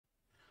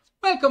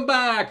Welcome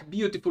back,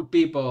 beautiful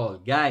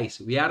people. Guys,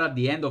 we are at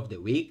the end of the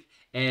week.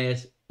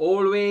 As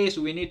always,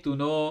 we need to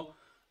know,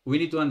 we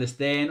need to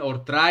understand or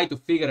try to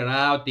figure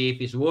out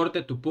if it's worth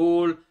it to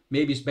pull,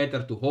 maybe it's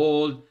better to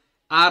hold,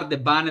 are the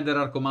banners that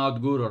are come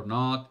out good or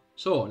not.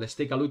 So let's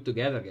take a look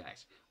together,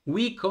 guys.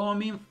 We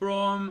coming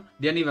from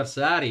the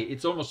anniversary,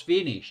 it's almost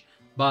finished,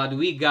 but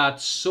we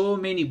got so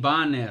many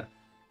banners,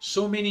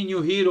 so many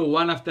new heroes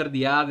one after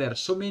the other,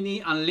 so many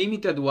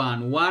unlimited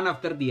one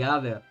after the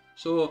other.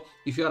 So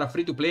if you are a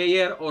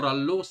free-to-player player or a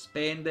low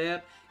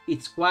spender,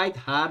 it's quite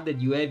hard that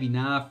you have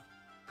enough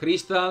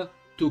crystal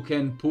to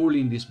can pull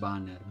in this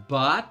banner.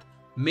 But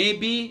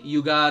maybe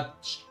you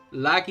got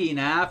lucky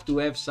enough to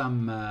have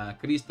some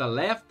crystal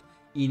left,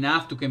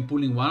 enough to can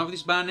pull in one of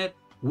these banner.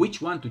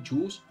 Which one to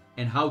choose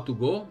and how to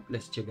go,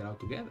 let's check it out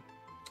together.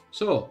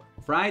 So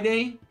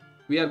Friday,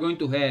 we are going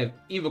to have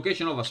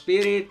Invocation of a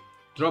Spirit,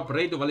 drop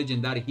rate of a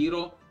legendary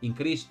hero,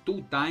 increase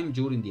 2 times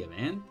during the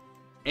event.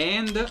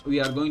 And we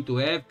are going to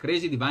have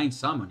Crazy Divine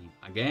Summoning.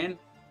 Again,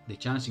 the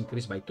chance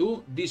increased by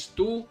 2. These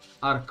 2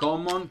 are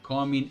common,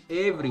 coming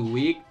every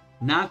week.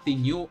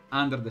 Nothing new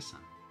under the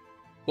sun.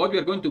 What we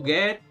are going to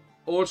get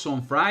also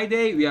on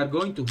Friday, we are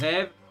going to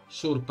have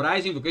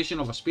Surprise Invocation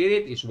of a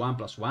Spirit. Is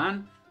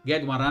 1+1.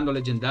 Get 1 random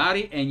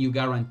legendary and you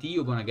guarantee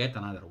you're going to get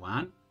another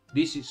one.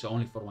 This is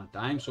only for 1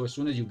 time. So as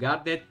soon as you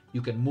got that,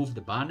 you can move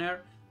the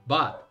banner.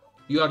 But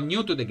you are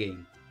new to the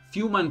game.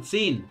 Few months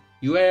in,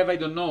 you have, I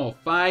don't know,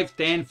 5,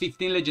 10,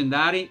 15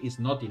 legendary is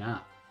not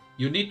enough.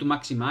 You need to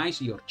maximize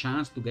your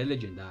chance to get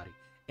legendary.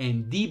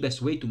 And the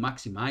best way to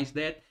maximize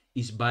that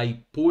is by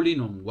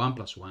pulling on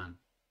 1+1.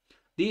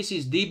 This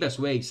is the best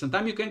way.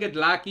 Sometimes you can get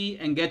lucky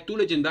and get 2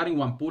 legendary in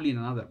one pull in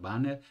another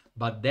banner,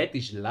 but that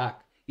is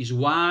luck. It's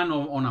 1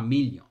 on a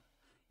million.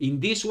 In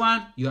this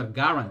one, you are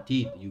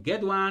guaranteed. You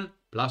get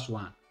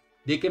 1+1.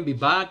 They can be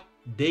bad,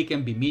 they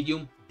can be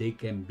medium, they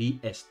can be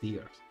S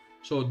tiers.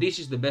 So this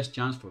is the best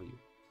chance for you.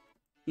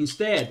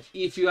 Instead,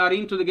 if you are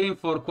into the game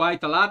for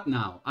quite a lot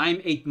now, I'm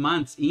 8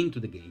 months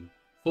into the game.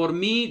 For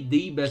me,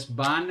 the best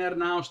banner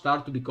now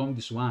start to become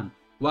this one.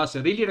 Was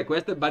really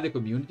requested by the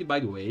community,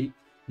 by the way.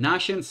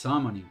 Nascent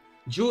Summoning.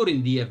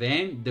 During the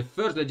event, the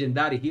first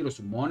legendary hero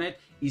summoned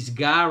is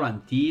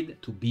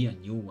guaranteed to be a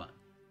new one.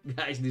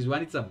 Guys, this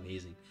one is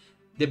amazing.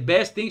 The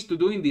best things to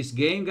do in this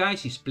game,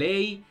 guys, is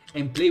play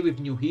and play with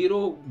new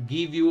hero,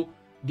 give you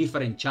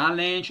different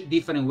challenge,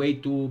 different way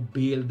to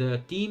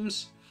build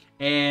teams.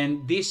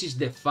 And this is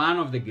the fun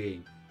of the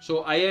game.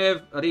 So I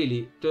have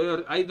really,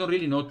 I don't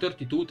really know,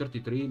 32,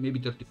 33, maybe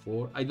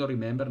 34. I don't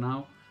remember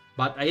now.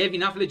 But I have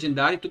enough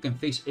legendary to can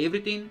face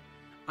everything.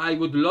 I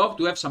would love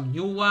to have some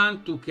new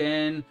one to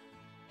can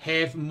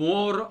have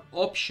more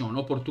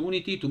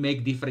opportunity to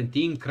make different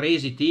team,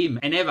 crazy team,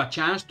 and have a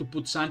chance to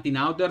put something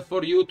out there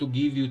for you to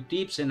give you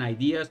tips and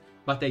ideas.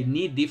 But I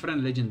need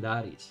different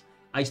legendaries.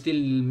 I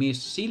still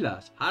miss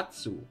Silas,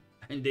 Hatsu,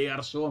 and they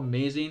are so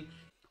amazing.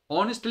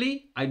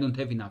 Honestly, I don't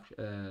have enough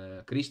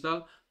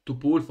crystal to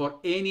pull for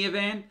any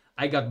event.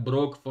 I got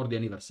broke for the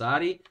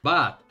anniversary,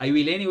 but I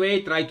will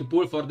anyway try to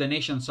pull for the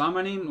nation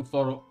summoning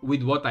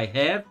with what I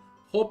have,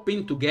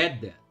 hoping to get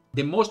there.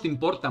 The most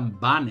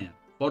important banner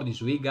for this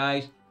week,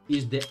 guys,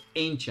 is the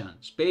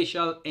Ancient,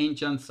 special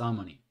Ancient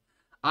Summoning.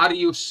 Are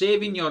you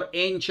saving your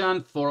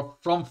Ancient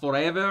from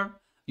forever?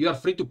 You are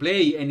free to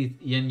play and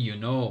you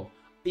know,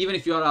 even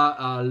if you are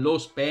a low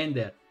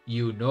spender,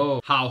 you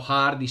know how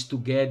hard it is to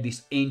get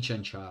this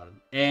Ancient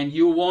Charm. And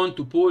you want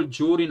to pull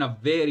during a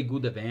very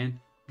good event.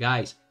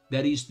 Guys,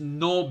 there is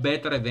no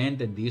better event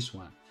than this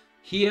one.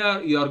 Here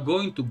you are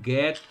going to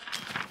get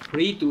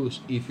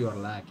Pritus if you are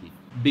lucky.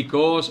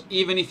 Because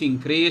even if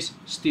increase,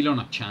 still on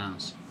a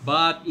chance.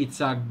 But it's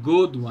a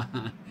good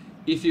one.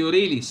 If you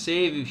really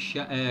save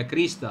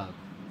crystal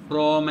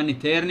from an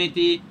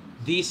eternity,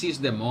 this is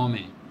the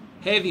moment.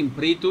 Having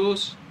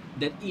Pritus,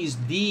 that is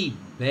the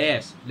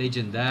best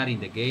legendary in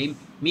the game,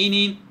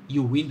 meaning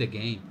you win the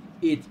game.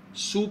 It's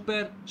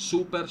super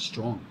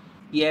strong.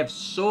 He has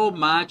so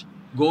much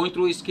going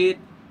through his kit.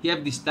 He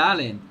has this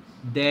talent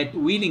that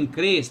will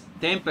increase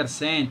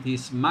 10%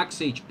 his max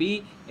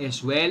HP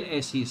as well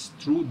as his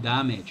true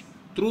damage.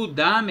 True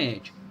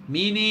damage,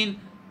 meaning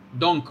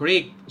don't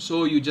crit,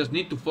 so you just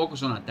need to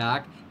focus on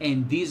attack,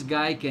 and this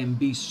guy can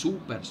be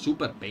super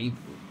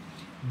painful.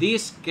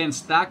 This can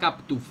stack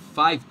up to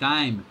 5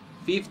 times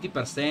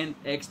 50%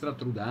 extra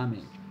true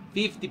damage,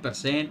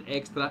 50%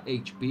 extra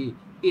HP.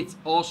 It's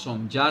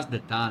awesome, just the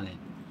talent.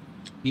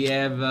 He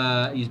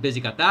have his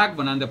basic attack,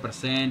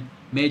 100%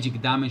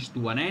 magic damage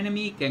to an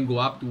enemy, can go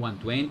up to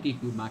 120 if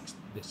you max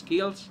the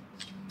skills.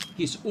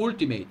 His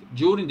ultimate,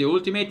 during the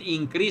ultimate,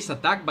 increase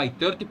attack by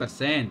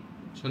 30%.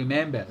 So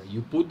remember,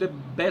 you put the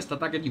best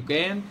attack that you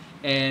can,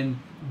 and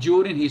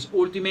during his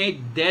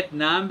ultimate, that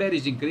number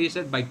is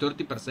increased by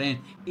 30%.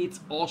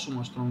 It's awesome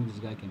how strong this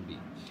guy can be.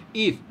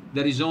 If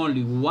there is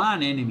only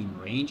one enemy in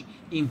range,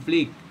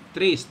 inflict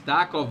 3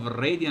 stack of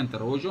Radiant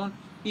Erosion.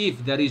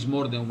 If there is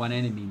more than one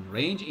enemy in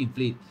range,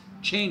 inflict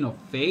Chain of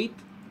Fate.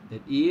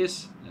 That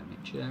is, let me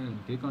check, let me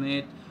click on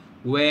it,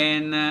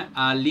 When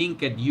a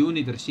linked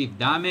unit receives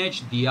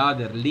damage, the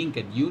other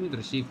linked unit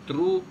receives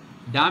true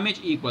damage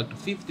equal to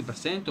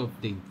 50% of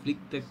the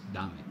inflicted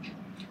damage.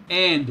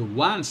 And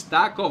 1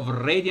 stack of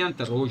Radiant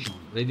Erosion.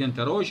 Radiant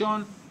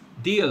Erosion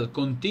deal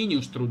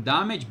continuous true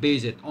damage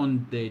based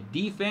on the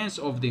defense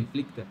of the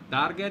inflicted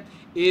target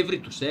every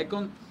 2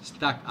 seconds,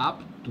 stack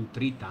up to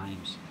 3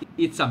 times.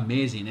 It's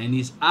amazing, and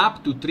is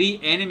up to 3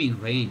 enemy in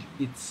range.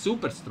 It's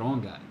super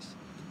strong, guys.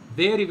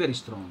 Very, very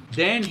strong.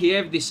 Then he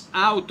have this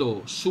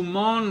auto,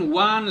 summon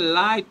 1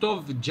 Light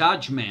of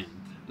Judgment.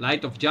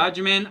 Light of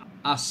Judgment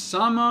are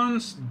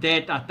summons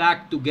that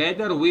attack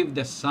together with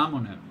the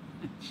summoner.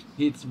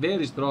 It's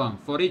very strong.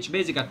 For each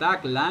basic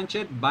attack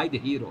launched by the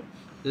hero,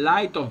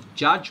 Light of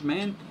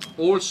Judgment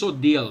also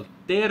deals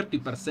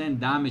 30%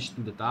 damage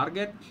to the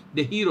target.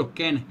 The hero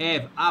can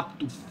have up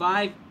to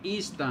 5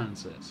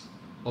 instances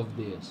of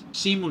this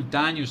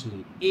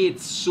simultaneously.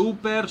 It's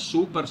super,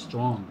 super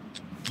strong.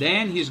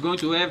 Then he's going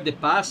to have the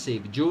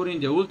passive. During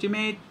the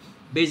ultimate,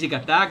 basic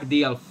attack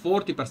deal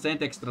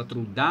 40% extra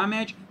true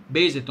damage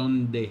based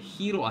on the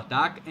hero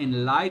attack,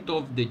 and Light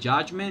of the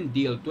Judgment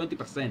deal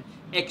 20%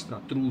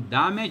 extra true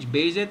damage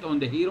based on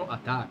the hero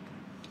attack.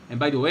 And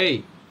by the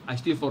way, I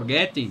still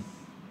forgetting,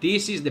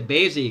 this is the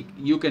basic.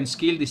 You can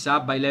skill this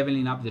up by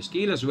leveling up the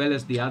skill as well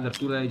as the other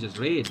 2 that I just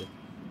read.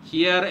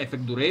 Here,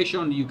 effect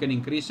duration, you can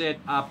increase it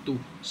up to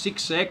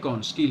 6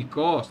 seconds. Skill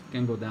cost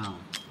can go down.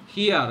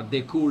 Here,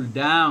 the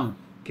cooldown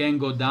can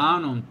go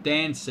down on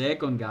 10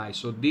 seconds, guys.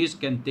 So this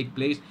can take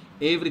place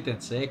every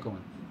 10 seconds.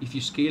 If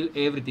you skill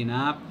everything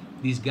up,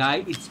 this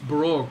guy, it's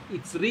broke.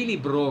 It's really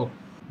broke.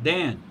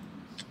 Then,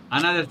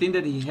 another thing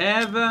that he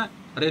have,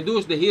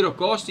 reduce the hero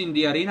cost in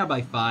the arena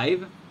by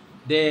 5.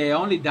 The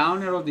only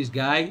downer of this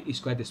guy is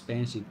quite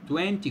expensive,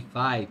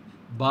 25.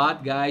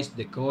 But guys,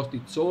 the cost,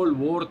 it's all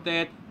worth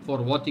it for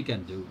what he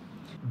can do.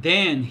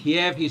 Then he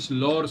have his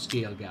lore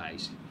skill,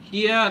 guys.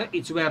 Here,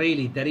 it's where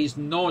really there is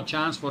no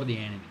chance for the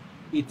enemy.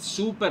 It's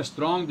super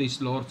strong,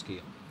 this lore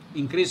skill.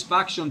 Increase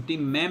faction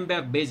team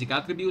member basic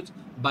attributes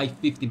by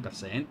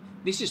 15%.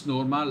 This is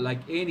normal,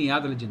 like any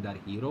other legendary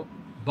hero.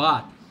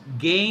 But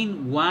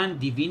gain 1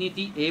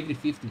 divinity every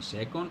 15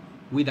 seconds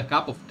with a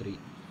cap of 3.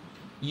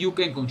 You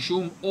can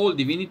consume all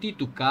divinity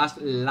to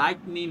cast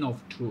Lightning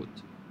of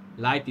Truth.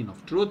 Lightning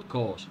of Truth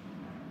costs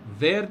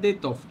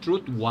Verdict of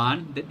Truth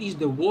 1. That is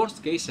the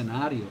worst case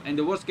scenario. And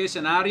the worst case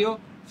scenario,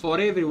 for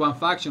every 1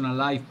 faction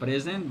alive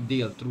present,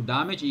 deal true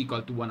damage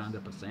equal to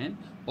 100%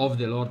 of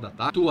the Lord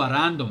attack to a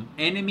random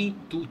enemy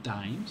 2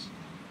 times.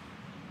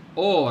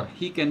 Or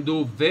he can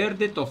do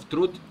Verdict of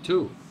Truth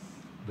 2.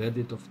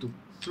 Verdict of Truth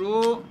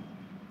 2.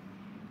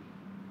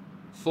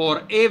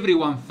 For every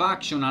 1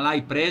 faction ally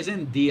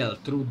present, deal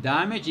true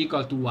damage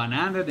equal to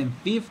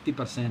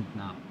 150%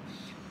 now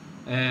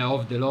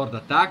of the Lord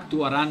attack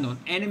to a random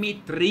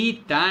enemy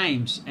 3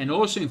 times, and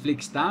also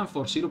inflict stun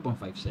for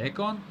 0.5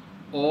 seconds.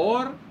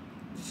 Or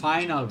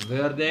final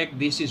verdict,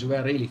 this is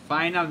where really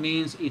final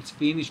means it's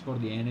finished for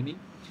the enemy.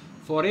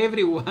 For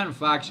every 1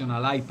 faction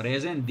ally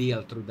present,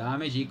 deal true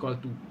damage equal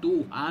to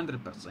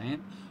 200%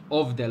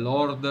 of the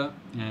Lord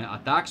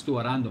attacks to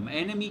a random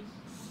enemy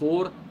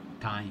 4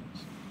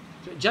 times.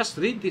 So just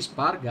read this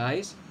part,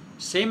 guys.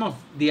 Same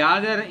of the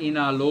other in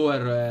a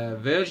lower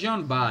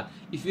version, but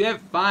if you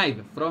have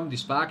 5 from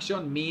this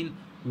faction, mean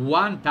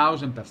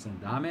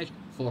 1000% damage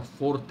for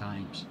 4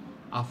 times.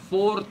 A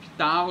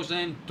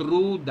 4000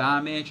 true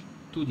damage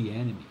to the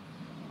enemy.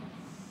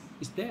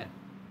 He's dead.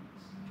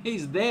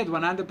 He's dead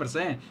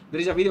 100%.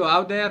 There is a video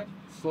out there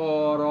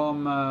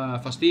from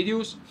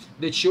Fastidious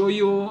that show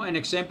you an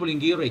example in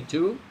Gear Raid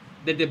 2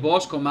 that the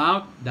boss come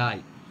out,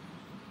 die.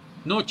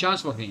 No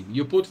chance for him.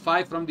 You put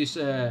 5 from this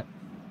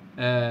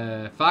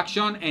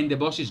faction and the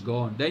boss is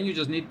gone. Then you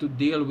just need to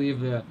deal with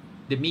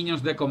the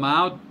minions that come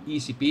out,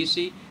 easy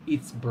peasy.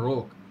 It's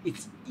broke.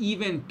 It's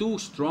even too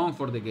strong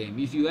for the game.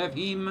 If you have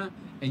him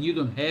and you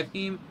don't have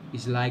him,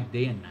 it's like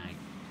day and night.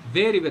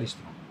 Very, very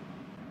strong.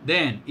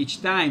 Then,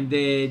 each time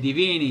the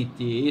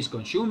divinity is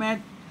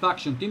consumed,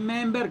 faction team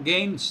member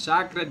gains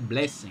Sacred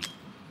Blessing.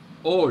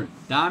 All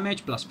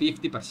damage plus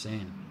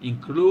 50%,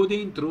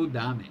 including true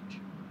damage.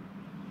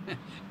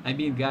 I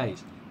mean,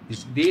 guys,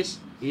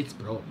 it's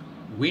broke.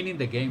 Winning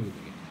the game with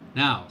the game.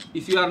 Now,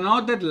 if you are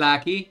not that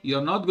lucky,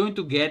 you're not going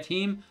to get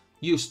him,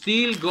 you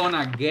still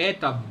gonna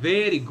get a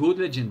very good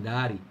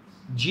legendary.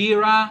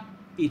 Jira,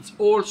 it's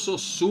also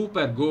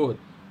super good.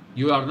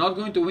 You are not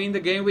going to win the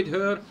game with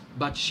her,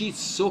 but she's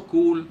so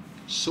cool,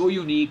 so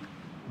unique,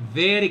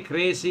 very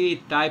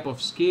crazy type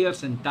of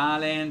skills and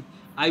talent.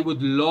 I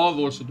would love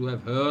also to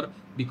have her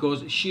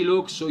because she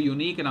looks so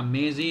unique and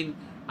amazing.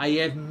 I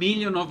have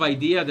millions of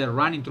ideas that are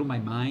running through my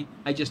mind.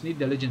 I just need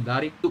the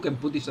legendary who can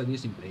put these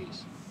ideas in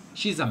place.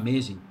 She's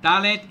amazing.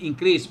 Talent,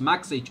 increase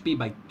max HP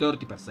by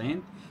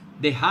 30%.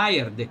 The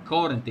higher the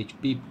current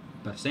HP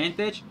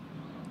percentage,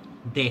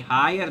 the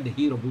higher the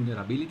hero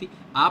vulnerability,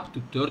 up to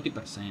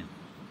 30%.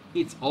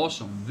 It's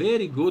awesome.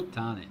 Very good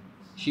talent.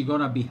 She's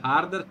gonna be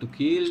harder to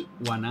kill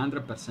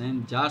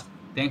 100% just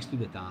thanks to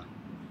the talent.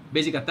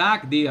 Basic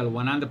attack, deal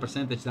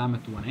 100%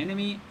 damage to an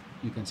enemy.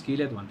 You can skill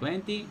it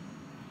 120.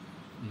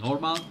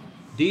 normal.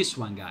 This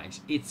one,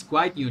 guys, it's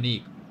quite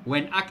unique.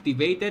 When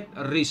activated,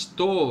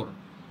 restore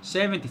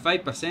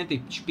 75%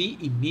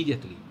 HP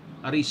immediately.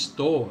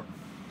 Restore.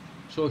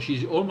 So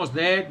she's almost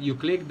dead. You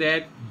click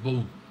that,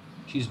 boom.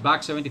 She's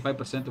back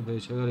 75% of her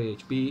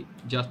HP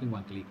just in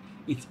one click.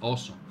 It's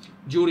awesome.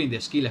 During the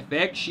skill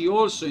effect, she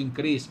also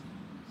increased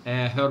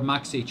her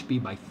max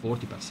HP by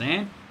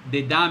 40%,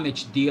 the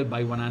damage deal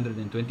by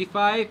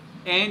 125,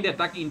 and the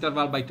attack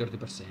interval by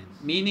 30%.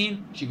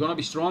 Meaning she's gonna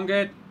be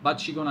stronger, but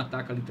she's gonna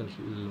attack a little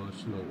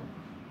slower.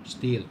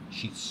 Still,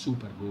 she's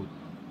super good.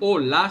 All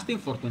lasting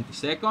for 20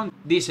 seconds.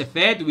 This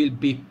effect will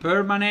be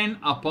permanent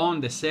upon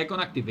the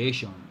second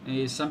activation.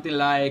 It's something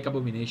like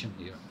Abomination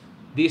here.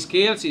 This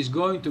skills is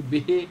going to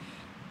be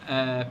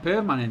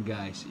permanent,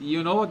 guys.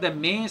 You know what that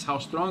means? How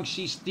strong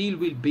she still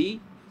will be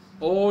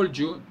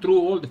through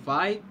all the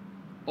fight.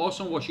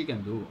 Awesome what she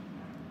can do.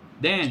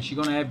 Then she's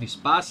gonna have this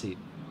passive,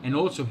 and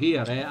also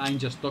here I'm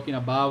just talking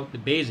about the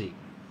basic.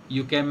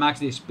 You can max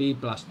the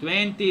speed plus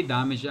 20,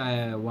 damage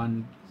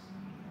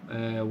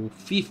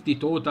 50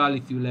 total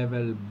if you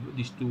level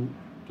these two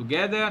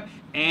together,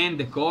 and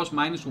the cost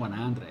minus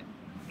 100.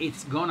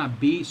 It's gonna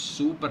be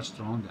super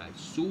strong, guys.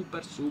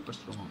 Super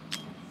strong.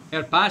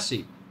 Her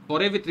passive.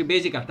 For every 3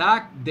 basic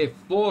attack, the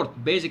 4th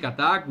basic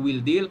attack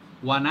will deal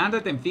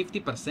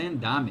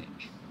 150%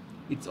 damage.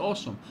 It's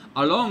awesome.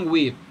 Along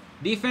with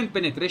defense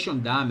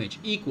penetration damage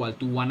equal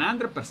to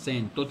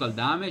 100% total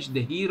damage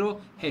the hero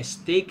has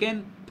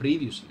taken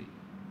previously.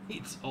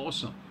 It's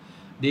awesome.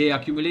 The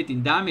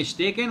accumulating damage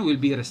taken will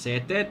be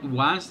resetted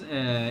once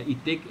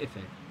it takes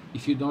effect.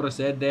 If you don't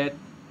reset that,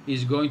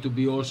 it's going to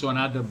be also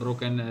another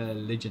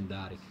broken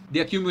legendary. The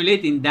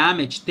accumulating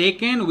damage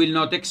taken will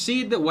not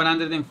exceed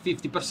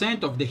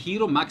 150% of the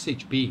hero max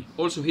HP.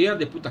 Also here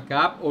they put a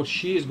cap, or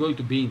she is going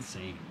to be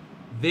insane.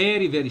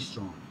 Very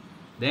strong.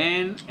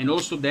 Then, and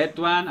also that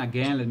one,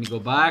 again, let me go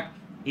back.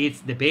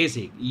 It's the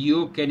basic.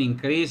 You can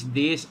increase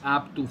this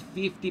up to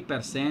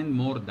 50%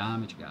 more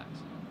damage, guys.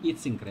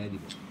 It's incredible.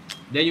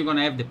 Then you're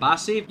gonna have the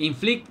passive.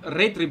 Inflict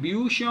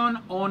retribution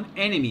on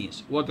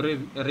enemies. What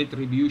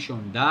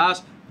retribution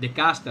does? The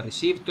caster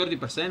receives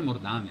 30% more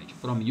damage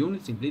from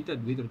units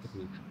inflicted with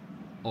retribution.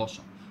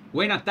 Awesome.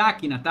 When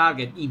attacking a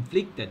target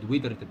inflicted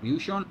with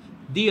retribution,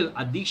 deal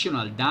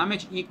additional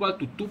damage equal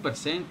to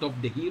 2%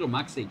 of the hero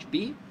max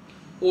HP.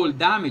 All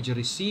damage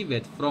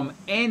received from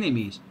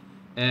enemies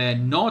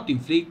not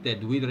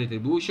inflicted with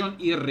retribution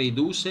is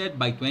reduced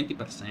by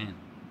 20%.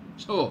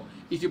 So,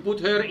 if you put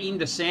her in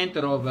the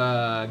center of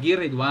Gear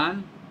Raid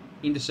 1,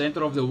 in the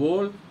center of the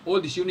wall, all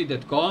these units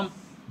that come,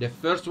 the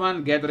first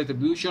one get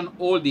retribution,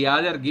 all the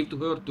other give to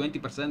her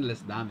 20% less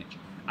damage.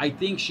 I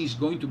think she's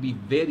going to be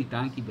very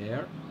tanky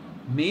there.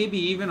 Maybe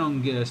even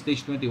on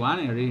stage 21,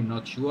 I'm really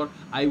not sure.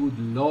 I would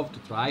love to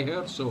try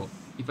her, so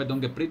if I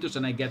don't get Pritus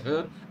and I get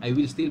her, I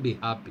will still be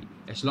happy,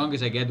 as long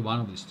as I get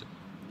one of these two.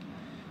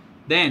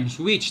 Then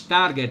switch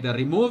target,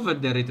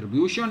 remove the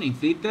retribution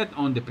inflicted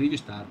on the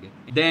previous target.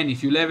 Then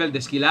if you level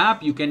the skill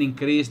up, you can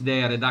increase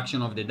the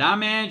reduction of the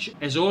damage,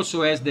 as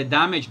also as the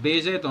damage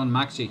based on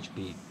max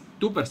HP.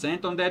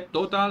 2% on that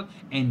total,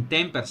 and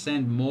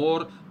 10%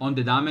 more on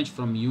the damage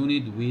from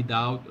unit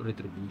without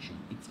retribution.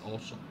 It's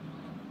awesome.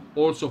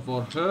 Also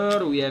for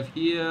her, we have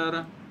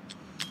here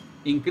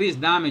increased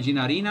damage in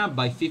arena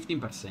by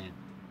 15%.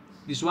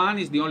 This one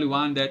is the only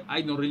one that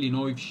I don't really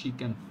know if she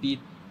can fit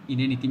in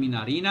any team in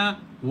arena.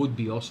 Would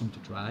be awesome to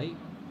try.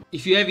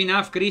 If you have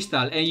enough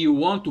crystal and you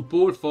want to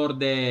pull for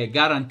the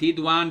guaranteed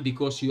one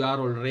because you are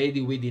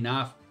already with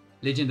enough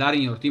legendary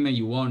in your team and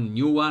you want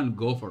new one,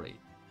 go for it.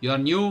 You are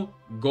new,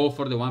 go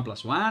for the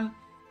 1+1.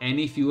 And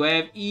if you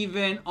have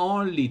even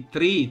only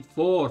 3,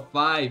 4,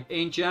 5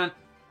 ancient,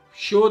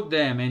 shoot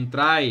them and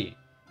try.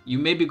 You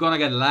may be gonna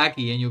get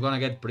lucky and you're gonna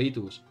get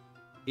Pritus.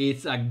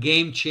 It's a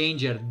game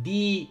changer,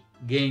 the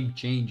game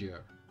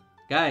changer.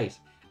 Guys,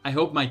 I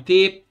hope my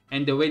tip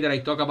and the way that I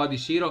talk about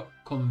this hero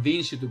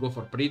convince you to go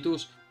for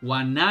Pritus.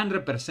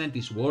 100%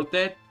 is worth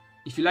it.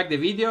 If you like the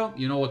video,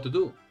 you know what to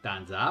do.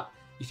 Thumbs up.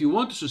 If you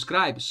want to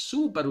subscribe,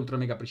 super ultra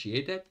mega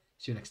appreciated.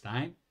 See you next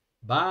time.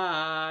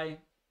 Bye.